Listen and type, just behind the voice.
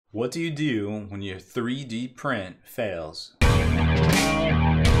What do you do when your 3D print fails?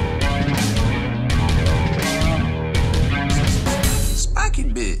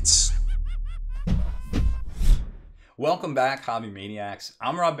 Spiky bits. Welcome back, Hobby Maniacs.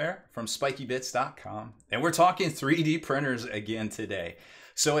 I'm Baer from SpikyBits.com, and we're talking 3D printers again today.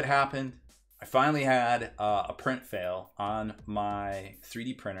 So it happened. I finally had a print fail on my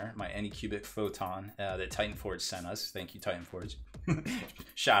 3D printer, my Anycubic Photon that Titan Forge sent us. Thank you, Titan Forge.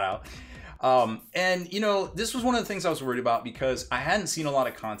 Shout out. And you know, this was one of the things I was worried about because I hadn't seen a lot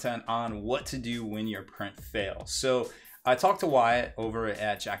of content on what to do when your print fails. So I talked to Wyatt over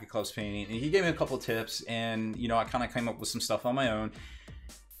at Jacket Clubs Painting, and he gave me a couple tips, and you know, I kind of came up with some stuff on my own.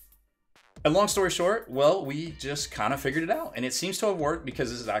 And long story short, well, we just kind of figured it out, and it seems to have worked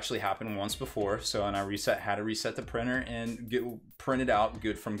because this has actually happened once before. So, and I had to reset the printer and get printed out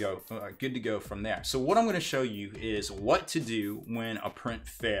good to go from there. So what I'm going to show you is what to do when a print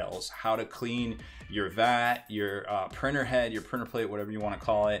fails, how to clean your vat, your printer head, your printer plate, whatever you want to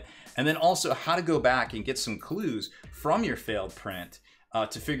call it, and then also how to go back and get some clues from your failed print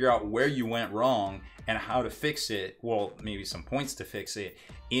to figure out where you went wrong and how to fix it. Well, maybe some points to fix it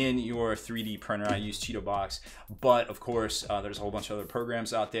in your 3D printer. I use CheetleBox, but of course, there's a whole bunch of other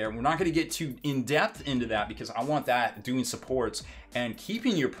programs out there. We're not going to get too in-depth into that because I want that doing supports and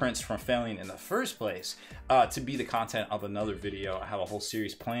keeping your prints from failing in the first place to be the content of another video. I have a whole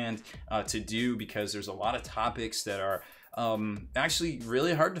series planned to do because there's a lot of topics that are actually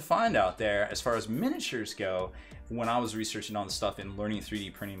really hard to find out there as far as miniatures go. When I was researching all this stuff and learning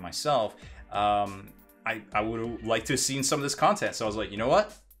 3D printing myself, I would have liked to have seen some of this content. So I was like, you know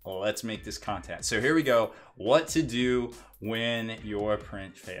what? Well, let's make this content. So here we go. What to do when your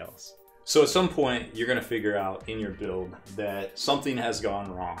print fails. So at some point, you're gonna figure out in your build that something has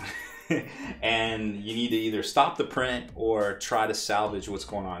gone wrong. And you need to either stop the print or try to salvage what's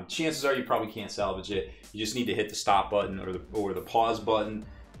going on. Chances are you probably can't salvage it. You just need to hit the stop button or the pause button.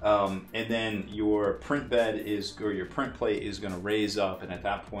 And then your print bed or your print plate is going to raise up, and at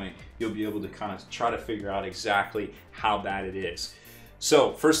that point you'll be able to kind of try to figure out exactly how bad it is.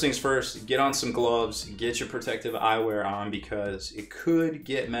 So first things first, get on some gloves, get your protective eyewear on because it could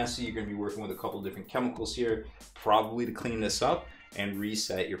get messy. You're going to be working with a couple different chemicals here, probably to clean this up and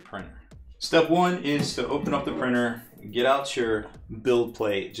reset your printer. Step one is to open up the printer, get out your build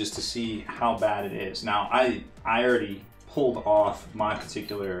plate just to see how bad it is. Now I already pulled off my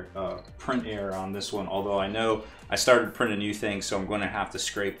particular print error on this one, although I know I started to print a new thing, so I'm going to have to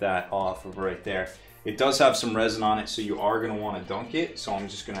scrape that off of right there. It does have some resin on it, so you are going to want to dunk it, so I'm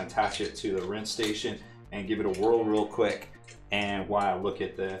just going to attach it to the rinse station and give it a whirl real quick, and while I look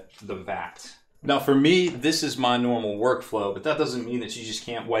at the vat. Now for me, this is my normal workflow, but that doesn't mean that you just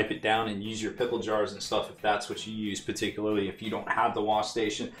can't wipe it down and use your pickle jars and stuff if that's what you use, particularly if you don't have the wash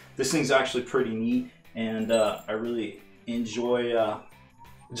station. This thing's actually pretty neat, and I really enjoy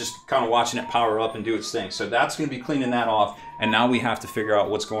just kind of watching it power up and do its thing. So that's going to be cleaning that off, and now we have to figure out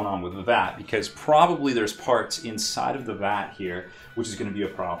what's going on with the vat because probably there's parts inside of the vat here which is going to be a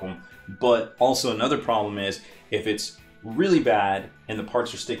problem. But also another problem is if it's really bad and the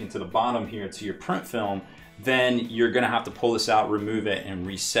parts are sticking to the bottom here to your print film, then you're going to have to pull this out, remove it, and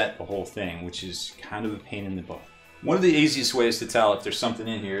reset the whole thing, which is kind of a pain in the butt. One of the easiest ways to tell if there's something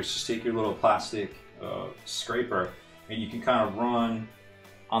in here is just take your little plastic scraper, and you can kind of run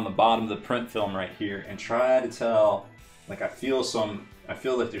on the bottom of the print film right here and try to tell, like I feel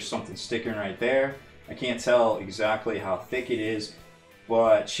like there's something sticking right there. I can't tell exactly how thick it is,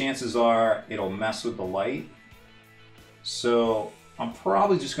 but chances are it'll mess with the light. So I'm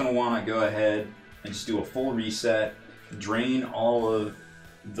probably just going to want to go ahead and just do a full reset, drain all of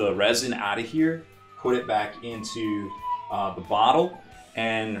the resin out of here, put it back into the bottle,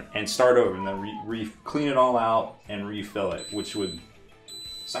 and start over, and then clean it all out and refill it, which would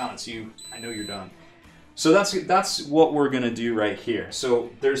silence you. I know you're done. So that's what we're gonna do right here.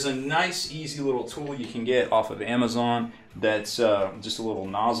 So there's a nice easy little tool you can get off of Amazon that's just a little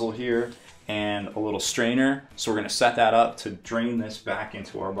nozzle here and a little strainer. So we're gonna set that up to drain this back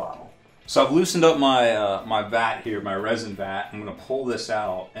into our bottle. So I've loosened up my my vat here, my resin vat. I'm gonna pull this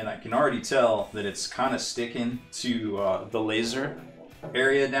out, and I can already tell that it's kind of sticking to the laser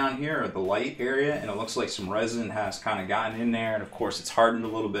area down here, or the light area, and it looks like some resin has kind of gotten in there, and of course it's hardened a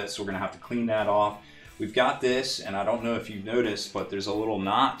little bit, so we're gonna have to clean that off. We've got this, and I don't know if you've noticed, but there's a little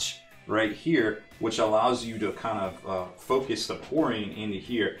notch right here which allows you to kind of focus the pouring into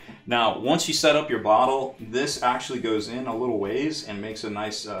here. Now once you set up your bottle, this actually goes in a little ways and makes a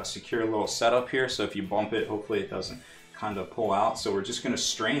nice secure little setup here, so if you bump it, hopefully it doesn't kind of pull out. So we're just going to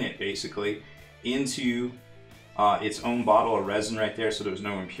strain it basically into its own bottle of resin right there, so there's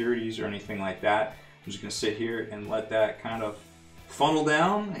no impurities or anything like that. I'm just gonna sit here and let that kind of funnel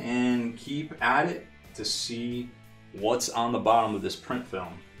down and keep at it to see what's on the bottom of this print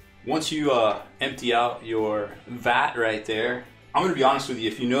film. Once you empty out your vat right there, I'm gonna be honest with you,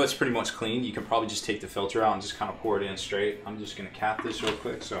 if you know it's pretty much clean, you can probably just take the filter out and just kind of pour it in straight. I'm just gonna cap this real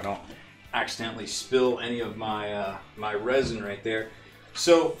quick so I don't accidentally spill any of my my resin right there.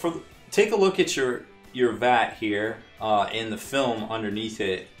 So take a look at your vat here and the film underneath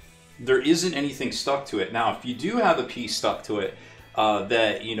it. There isn't anything stuck to it. Now, if you do have a piece stuck to it,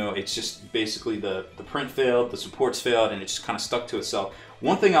 that, you know, it's just basically the print failed, the supports failed, and it just kind of stuck to itself.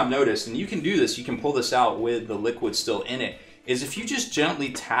 One thing I've noticed, and you can do this, you can pull this out with the liquid still in it, is if you just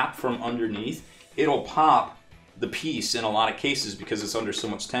gently tap from underneath, it'll pop the piece in a lot of cases because it's under so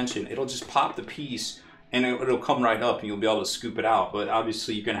much tension. It'll just pop the piece and it'll come right up and you'll be able to scoop it out. But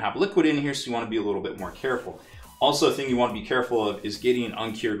obviously you're gonna have liquid in here, so you wanna be a little bit more careful. Also, a thing you wanna be careful of is getting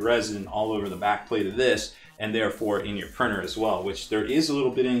uncured resin all over the back plate of this, and therefore in your printer as well, which there is a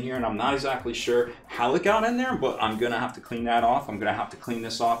little bit in here, and I'm not exactly sure how it got in there, but I'm gonna have to clean that off. I'm gonna have to clean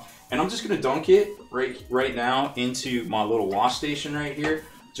this off, and I'm just gonna dunk it right now into my little wash station right here,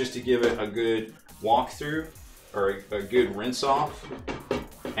 just to give it a good walkthrough, or a good rinse off.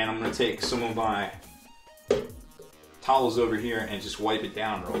 And I'm gonna take some of my towels over here and just wipe it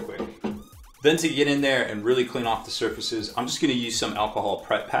down real quick. Then to get in there and really clean off the surfaces, I'm just gonna use some alcohol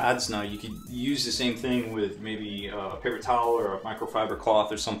prep pads. Now you could use the same thing with maybe a paper towel or a microfiber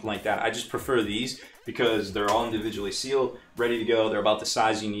cloth or something like that. I just prefer these because they're all individually sealed, ready to go. They're about the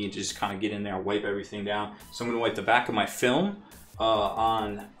size you need. Just kind of get in there and wipe everything down. So I'm gonna wipe the back of my film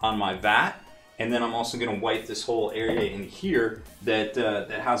on my vat. And then I'm also gonna wipe this whole area in here that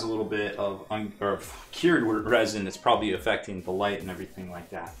has a little bit of cured resin that's probably affecting the light and everything like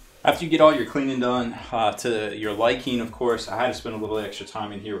that. After you get all your cleaning done to your liking, of course, I had to spend a little extra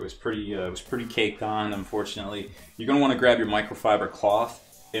time in here. It was pretty caked on, unfortunately. You're gonna wanna grab your microfiber cloth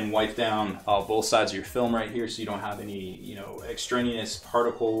and wipe down both sides of your film right here so you don't have any, you know, extraneous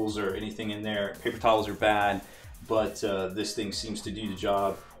particles or anything in there. Paper towels are bad, but this thing seems to do the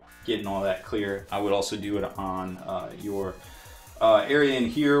job, getting all that clear. I would also do it on your area in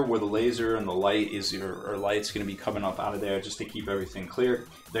here where the laser and the light is, or light's going to be coming up out of there, just to keep everything clear.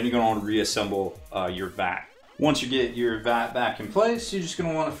 Then you're going to want to reassemble your vat. Once you get your vat back in place, you're just going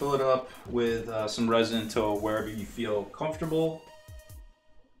to want to fill it up with some resin to wherever you feel comfortable,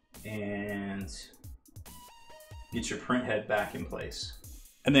 and get your print head back in place.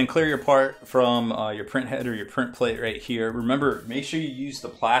 And then clear your part from your print head or your print plate right here. Remember, make sure you use the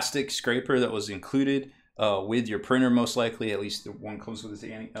plastic scraper that was included with your printer, most likely. At least the one comes with the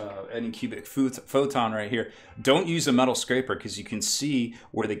Anycubic Photon right here. Don't use a metal scraper because you can see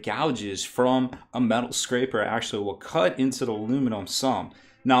where the gouges from a metal scraper actually will cut into the aluminum some.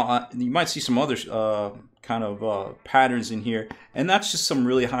 Now, you might see some other kind of patterns in here, and that's just some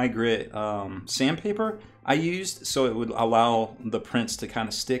really high grit sandpaper I used, so it would allow the prints to kind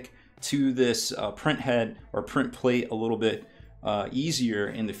of stick to this print head or print plate a little bit easier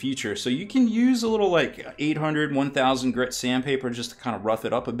in the future. So you can use a little like 800, 1000 grit sandpaper just to kind of rough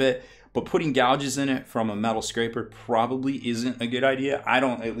it up a bit, but putting gouges in it from a metal scraper probably isn't a good idea. I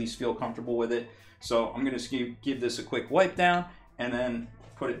don't at least feel comfortable with it. So I'm gonna just give this a quick wipe down and then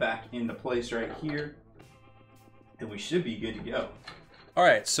put it back into place right here, and we should be good to go. All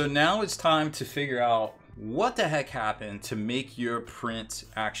right, so now it's time to figure out what the heck happened to make your print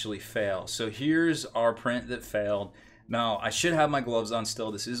actually fail. So here's our print that failed. Now, I should have my gloves on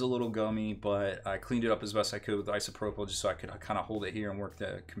still. This is a little gummy, but I cleaned it up as best I could with isopropyl just so I could kind of hold it here and work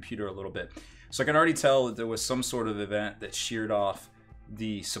the computer a little bit. So I can already tell that there was some sort of event that sheared off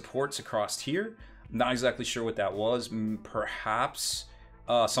the supports across here. I'm not exactly sure what that was. Perhaps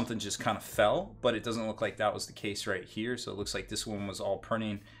something just kind of fell, but it doesn't look like that was the case right here. So it looks like this one was all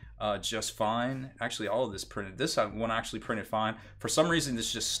printing just fine. Actually, all of this printed. This one actually printed fine. For some reason,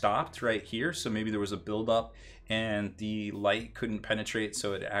 this just stopped right here. So maybe there was a buildup and the light couldn't penetrate.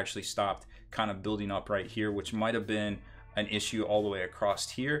 So it actually stopped kind of building up right here, which might have been an issue all the way across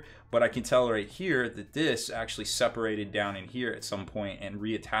here. But I can tell right here that this actually separated down in here at some point and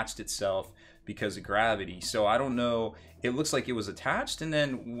reattached itself because of gravity. So I don't know, it looks like it was attached and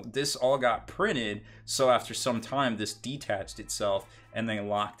then this all got printed. So after some time, this detached itself and then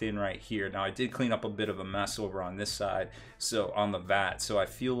locked in right here. Now I did clean up a bit of a mess over on this side, so on the vat. So I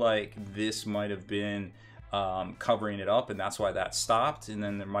feel like this might have been covering it up, and that's why that stopped. And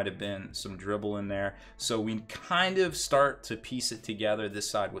then there might have been some dribble in there. So we kind of start to piece it together. This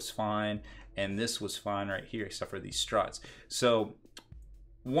side was fine and this was fine right here, except for these struts. So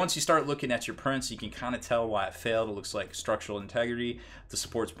once you start looking at your prints, you can kind of tell why it failed. It looks like structural integrity. The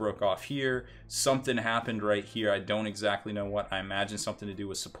supports broke off here. Something happened right here. I don't exactly know what. I imagine something to do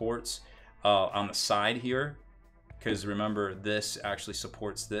with supports on the side here. Because remember, this actually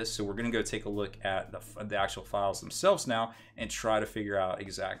supports this. So we're going to go take a look at the actual files themselves now and try to figure out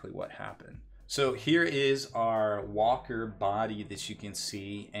exactly what happened. So here is our walker body that you can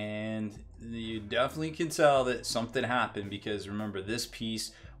see, and you definitely can tell that something happened, because remember, this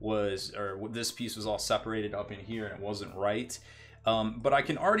piece was all separated up in here and it wasn't right. But I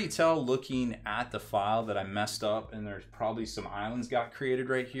can already tell looking at the file that I messed up, and there's probably some islands got created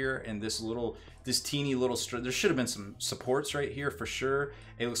right here, and this teeny little there should have been some supports right here for sure.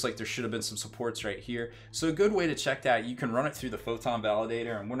 It looks like there should have been some supports right here. So a good way to check that, you can run it through the photon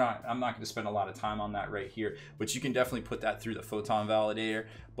validator, and I'm not going to spend a lot of time on that right here, but you can definitely put that through the photon validator.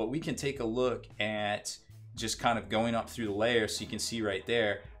 But we can take a look at just kind of going up through the layer, so you can see right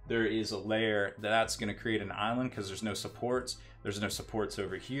there is a layer that's going to create an island because there's no supports. There's no supports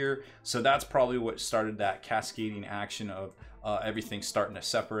over here. So that's probably what started that cascading action of everything starting to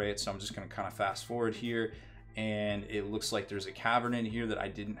separate. So I'm just going to kind of fast forward here, and it looks like there's a cavern in here that I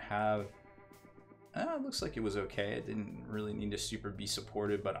didn't have. It looks like it was okay. It didn't really need to be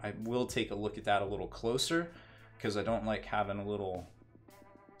supported, but I will take a look at that a little closer, because I don't like having a little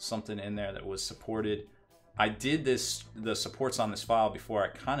something in there that was supported. I did the supports on this file before. I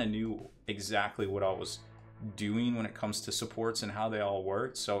kind of knew exactly what I was doing when it comes to supports and how they all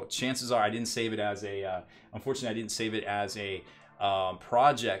work. So chances are I didn't save it as a, unfortunately I didn't save it as a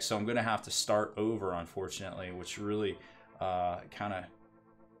project. So I'm going to have to start over, unfortunately, which really kind of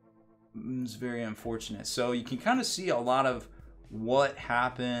is very unfortunate. So you can kind of see a lot of what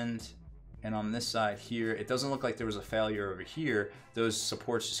happened. And on this side here, it doesn't look like there was a failure over here. Those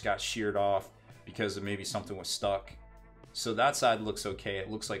supports just got sheared off because maybe something was stuck. So that side looks okay. It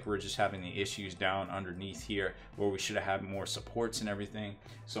looks like we're just having the issues down underneath here where we should have had more supports and everything.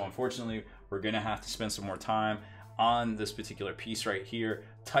 So unfortunately, we're gonna have to spend some more time on this particular piece right here,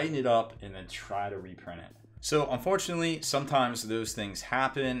 tighten it up, and then try to reprint it. So unfortunately, sometimes those things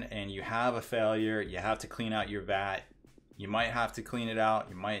happen and you have a failure. You have to clean out your vat. You might have to clean it out,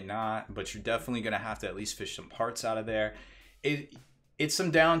 you might not, but you're definitely gonna have to at least fish some parts out of there. It's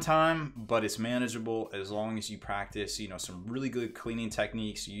some downtime, but it's manageable as long as you practice, you know, some really good cleaning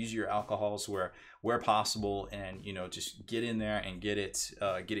techniques. Use your alcohols where possible, and you know, just get in there and get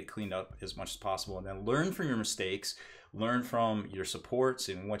it cleaned up as much as possible, and then learn from your mistakes. Learn from your supports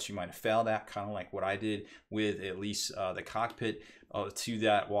and what you might have failed at, kind of like what I did with at least the cockpit to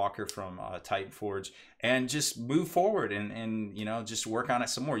that walker from Titan Forge, and just move forward and you know, just work on it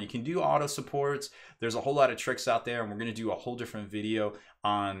some more. You can do auto supports. There's a whole lot of tricks out there, and we're going to do a whole different video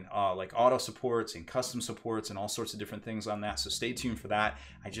on like auto supports and custom supports and all sorts of different things on that. So stay tuned for that.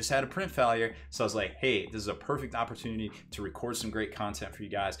 I just had a print failure, so I was like, hey, this is a perfect opportunity to record some great content for you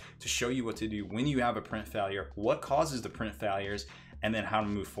guys, to show you what to do when you have a print failure, what causes the print failures, and then how to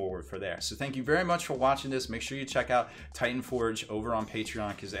move forward for there. So thank you very much for watching this. Make sure you check out Titan Forge over on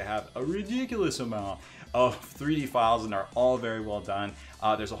Patreon, because they have a ridiculous amount of 3D files and they're all very well done.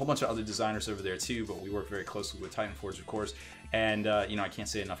 There's a whole bunch of other designers over there too, but we work very closely with Titan Forge, of course. And you know, I can't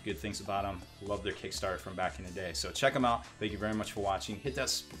say enough good things about them. Love their Kickstarter from back in the day. So check them out. Thank you very much for watching. Hit that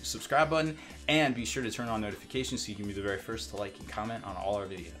subscribe button and be sure to turn on notifications so you can be the very first to like and comment on all our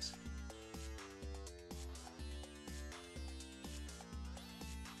videos.